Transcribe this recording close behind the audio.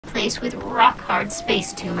place with rock-hard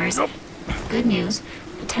space tumors. Good news,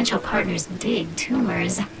 potential partners dig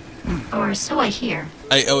tumors. Or so I hear.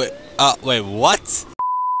 Wait, what?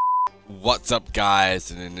 What's up,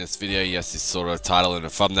 guys? And in this video, yes, it's sort of title and the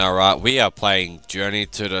thumbnail, right? We are playing Journey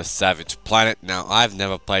to the Savage Planet. Now, I've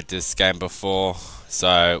never played this game before,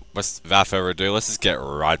 so without further ado, let's just get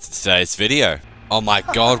right to today's video. Oh my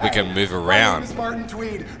god, we can move around. My name is Martin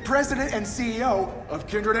Tweed, President and CEO of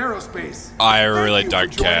Kindred Aerospace. I really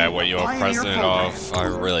don't care what you're president of. I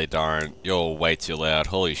really don't. You're way too loud.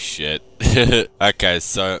 Holy shit. Okay,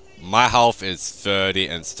 so my health is 30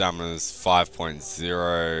 and stamina is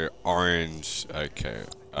 5.0. Orange. Okay.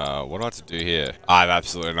 What do I have to do here? I have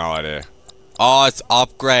absolutely no idea. Oh, it's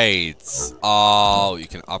upgrades. Oh, you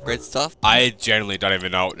can upgrade stuff? I generally don't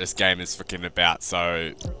even know what this game is freaking about,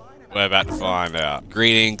 so we're about to find out.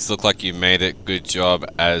 Greetings, look like you made it. Good job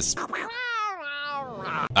as...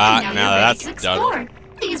 now that's done.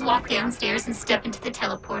 Please walk downstairs and step into the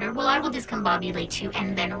teleporter while I will discombobulate you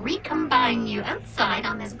and then recombine you outside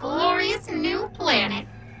on this glorious new planet.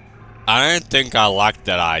 I don't think I like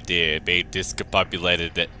that idea, being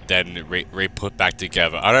discombobulated then re-put back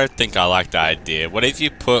together. I don't think I like that idea. What if you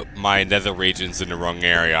put my nether regions in the wrong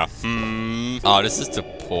area? Oh, this is the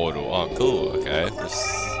portal. Oh, cool. Okay.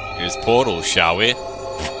 Here's portal, shall we?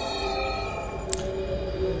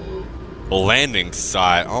 Landing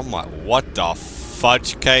site. Oh my, what the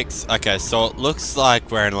fudge cakes? Okay, so it looks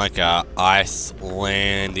like we're in like a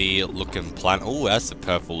Icelandy looking planet. Oh, that's a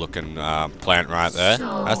purple looking plant right there.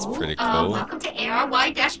 So, that's pretty cool. Welcome to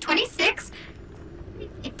ARY-26.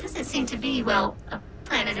 It doesn't seem to be, well, a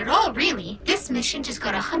planet at all, really. This mission just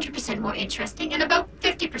got 100% more interesting and about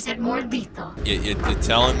 50% more lethal. You're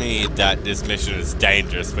telling me that this mission is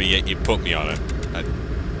dangerous, but yet you put me on it.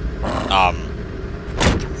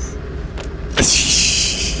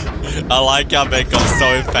 I like how they got so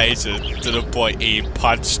impatient to the point he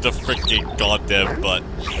punched the freaking goddamn butt.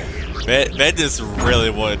 They just really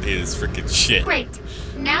wanted his freaking shit. Great.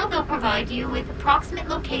 Now they'll provide you with approximate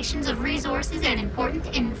locations of resources and important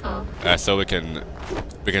info. So we can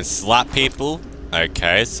slap people.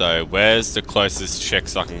 Okay, so where's the closest chick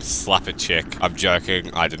so I can slap a chick? I'm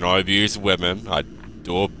joking. I do not abuse women. I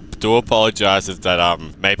do apologize if that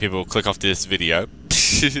made people click off this video.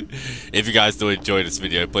 If you guys do enjoy this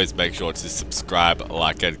video, please make sure to subscribe,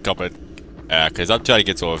 like, and comment. Because I'm trying to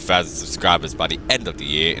get to 1,000 subscribers by the end of the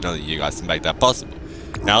year, and only you guys can make that possible.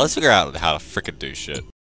 Now let's figure out how to frickin' do shit.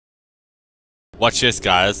 Watch this,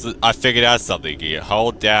 guys. I figured out something. You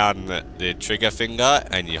hold down the trigger finger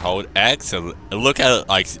and you hold X, and look at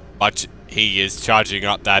like much he is charging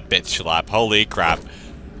up that bitch slap. Holy crap!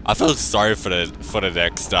 I feel sorry for the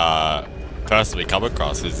next person we come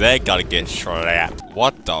across, because they're gonna get slapped.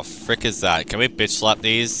 What the frick is that? Can we bitch slap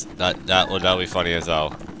these? That'll be funny as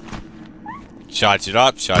hell. Charge it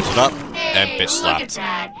up, and bitch slapped.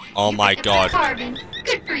 Oh my god.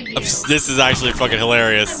 Good for you. This is actually fucking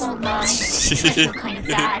hilarious. I won't lie. I feel kind of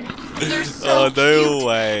bad. They're so Oh, no cute.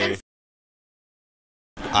 way.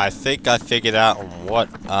 I think I figured out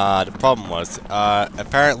what the problem was.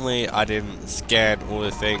 Apparently I didn't scan all the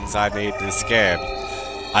things I needed to scan.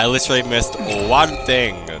 I literally missed one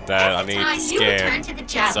thing that I need to scan.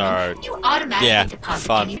 So, yeah,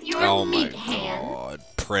 fun. Oh my god.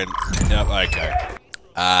 Print. Yep, okay.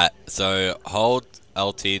 So hold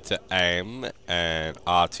LT to aim and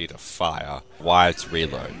RT to fire. Y to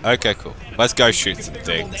reload. Okay, cool. Let's go shoot some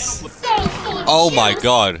things. Oh my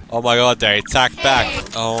god. Oh my god, they attacked back.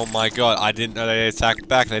 Oh my god, I didn't know they attacked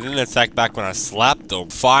back. They didn't attack back when I slapped them.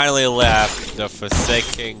 Finally left the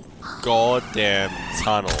forsaken goddamn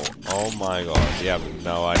tunnel. Oh my god, you have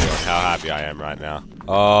no idea how happy I am right now.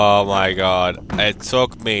 Oh my god, it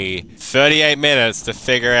took me 38 minutes to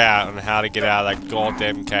figure out on how to get out of that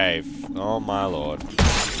goddamn cave. Oh my lord.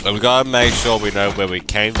 But we gotta make sure we know where we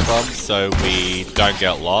came from so we don't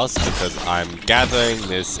get lost, because I'm gathering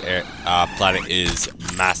this planet is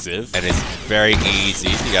massive and it's very easy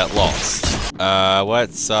to get lost.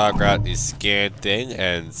 Let's grab this scan thing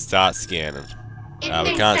and start scanning. We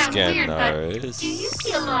can't scan those. Do you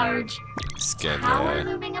see a large tower there.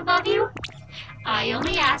 looming above you? I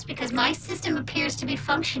only asked because my system appears to be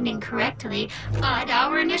functioning correctly, but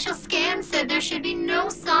our initial scan said there should be no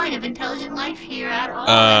sign of intelligent life here at all. And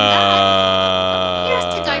that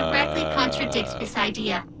appears to directly contradict this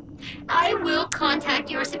idea. I will contact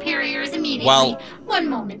your superiors immediately. Well, one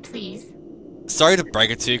moment, please. Sorry to break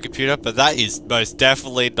it to you, computer, but that is most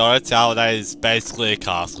definitely not a tower. That is basically a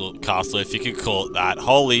castle, if you could call it that.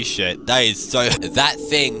 Holy shit, that is so... That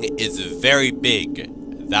thing is very big.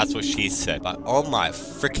 That's what she said. But oh my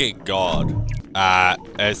freaking god.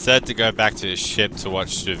 It said to go back to the ship to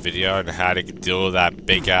watch the video on how to deal with that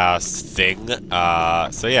big ass thing.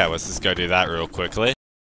 So yeah, let's just go do that real quickly.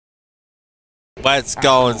 Let's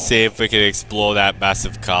go and see if we can explore that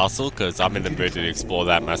massive castle, because I'm in the mood to explore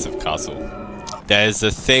that massive castle. There's a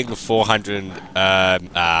thing 400,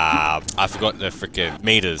 I forgot the freaking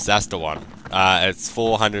meters, that's the one. It's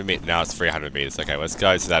 400 meters, now it's 300 meters. Okay, let's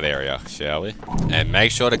go to that area, shall we? And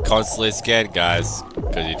make sure to constantly scan, guys,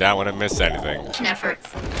 because you don't want to miss anything. Efforts.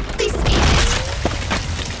 Please scan.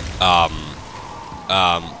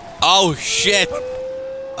 Oh shit!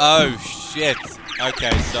 Oh shit!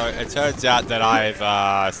 Okay, so it turns out that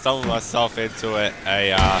I've stumbled myself into a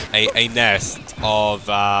nest of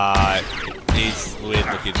these weird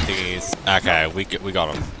looking thingies. Okay, we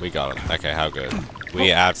got them. We got them. Okay, how good?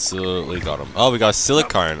 We absolutely got them. Oh, we got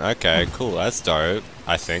silicone. Okay, cool. That's dope.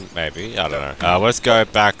 I think, maybe. I don't know. Let's go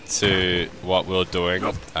back to what we were doing.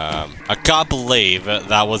 I can't believe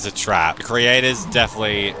that was a trap. The creators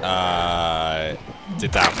definitely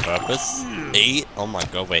did that on purpose. Eat? Oh my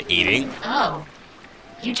god, we're eating? Oh.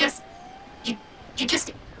 You just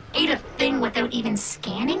ate a thing without even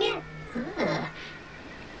scanning it? Ugh.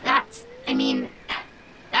 That's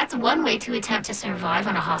one way to attempt to survive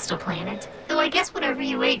on a hostile planet. Though I guess whatever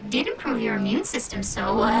you ate did improve your immune system,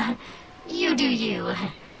 so, you do you,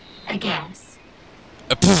 I guess.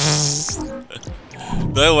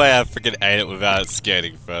 No way I freaking ate it without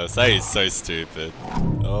scanning first. That is so stupid.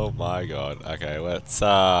 Oh my god. Okay, let's,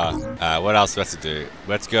 what else do we have to do?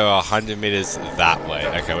 Let's go 100 meters that way.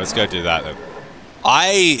 Okay, let's go do that then.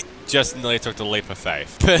 I just nearly took the leap of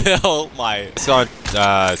faith. Oh my. Let's go on,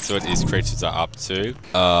 see what these creatures are up to.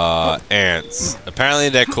 Ants. Apparently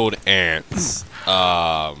they're called ants.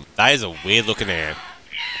 That is a weird looking ant.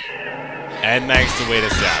 And makes the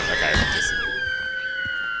weirdest sound. Okay, just...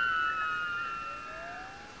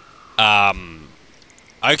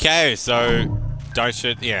 Okay, so don't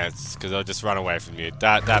shoot the ants, because they'll just run away from you.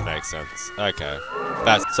 That makes sense. Okay.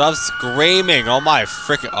 So I'm screaming. Oh my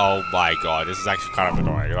frickin'. Oh my god, this is actually kind of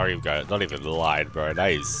annoying. Not even lying, bro.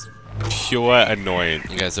 That is pure annoying.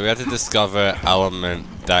 Okay, so we have to discover an element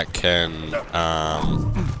that can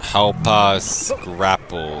help us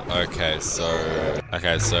grapple. Okay, so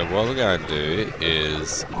what we're gonna do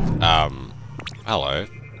is hello.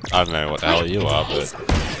 I don't know what the hell you are, but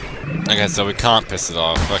okay, so we can't piss it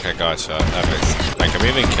off. Okay, gotcha. That makes... Like, can we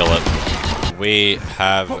even kill it? We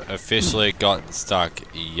have officially gotten stuck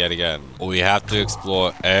yet again. We have to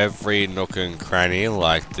explore every nook and cranny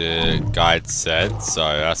like the guide said, so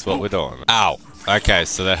that's what we're doing. Ow! Okay,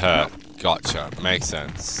 so they hurt. Gotcha. Makes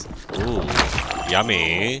sense. Ooh.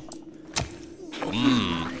 Yummy.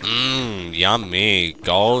 Yummy.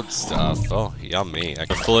 Gold stuff. Oh, yummy.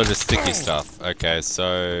 Okay, full of the sticky stuff. Okay,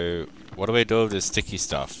 so what do we do with the sticky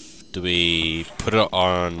stuff? Do we put it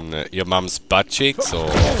on your mum's butt cheeks, or...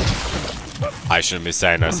 I shouldn't be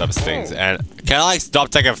saying those types of things. And can I, like, stop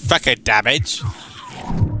taking fucking damage?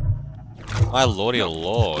 My lordy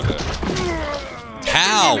lord.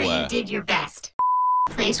 How? You did your best.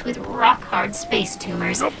 Place with rock-hard space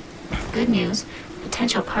tumors. Good news.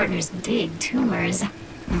 Potential partners dig tumors.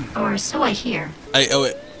 Or so I hear.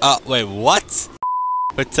 Wait, what?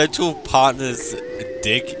 Potential partners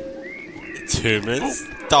dig tumors?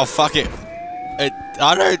 Oh, fuck it.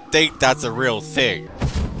 I don't think that's a real thing.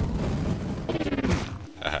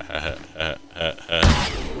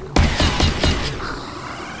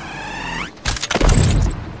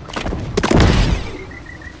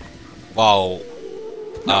 Well,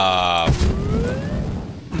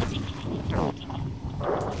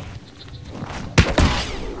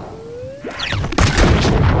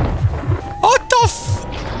 what the f-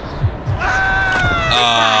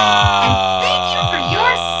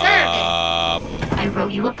 I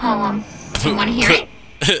wrote you a poem. Do you want to hear it?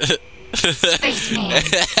 Spaceman.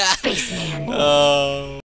 Spaceman.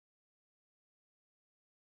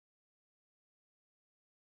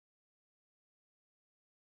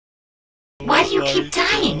 Why do you keep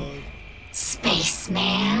dying?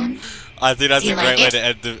 Spaceman. I think that's a great way to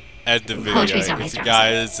end the video. If you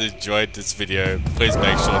guys enjoyed this video, please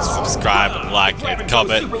make sure to subscribe, like, and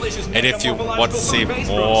comment. And if you want to see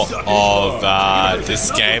more of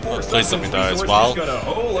this game, please let me know as well.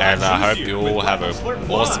 And I hope you all have an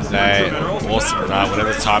awesome day, awesome night,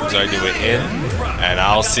 whatever time zone you're in. And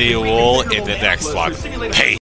I'll see you all in the next one. Peace.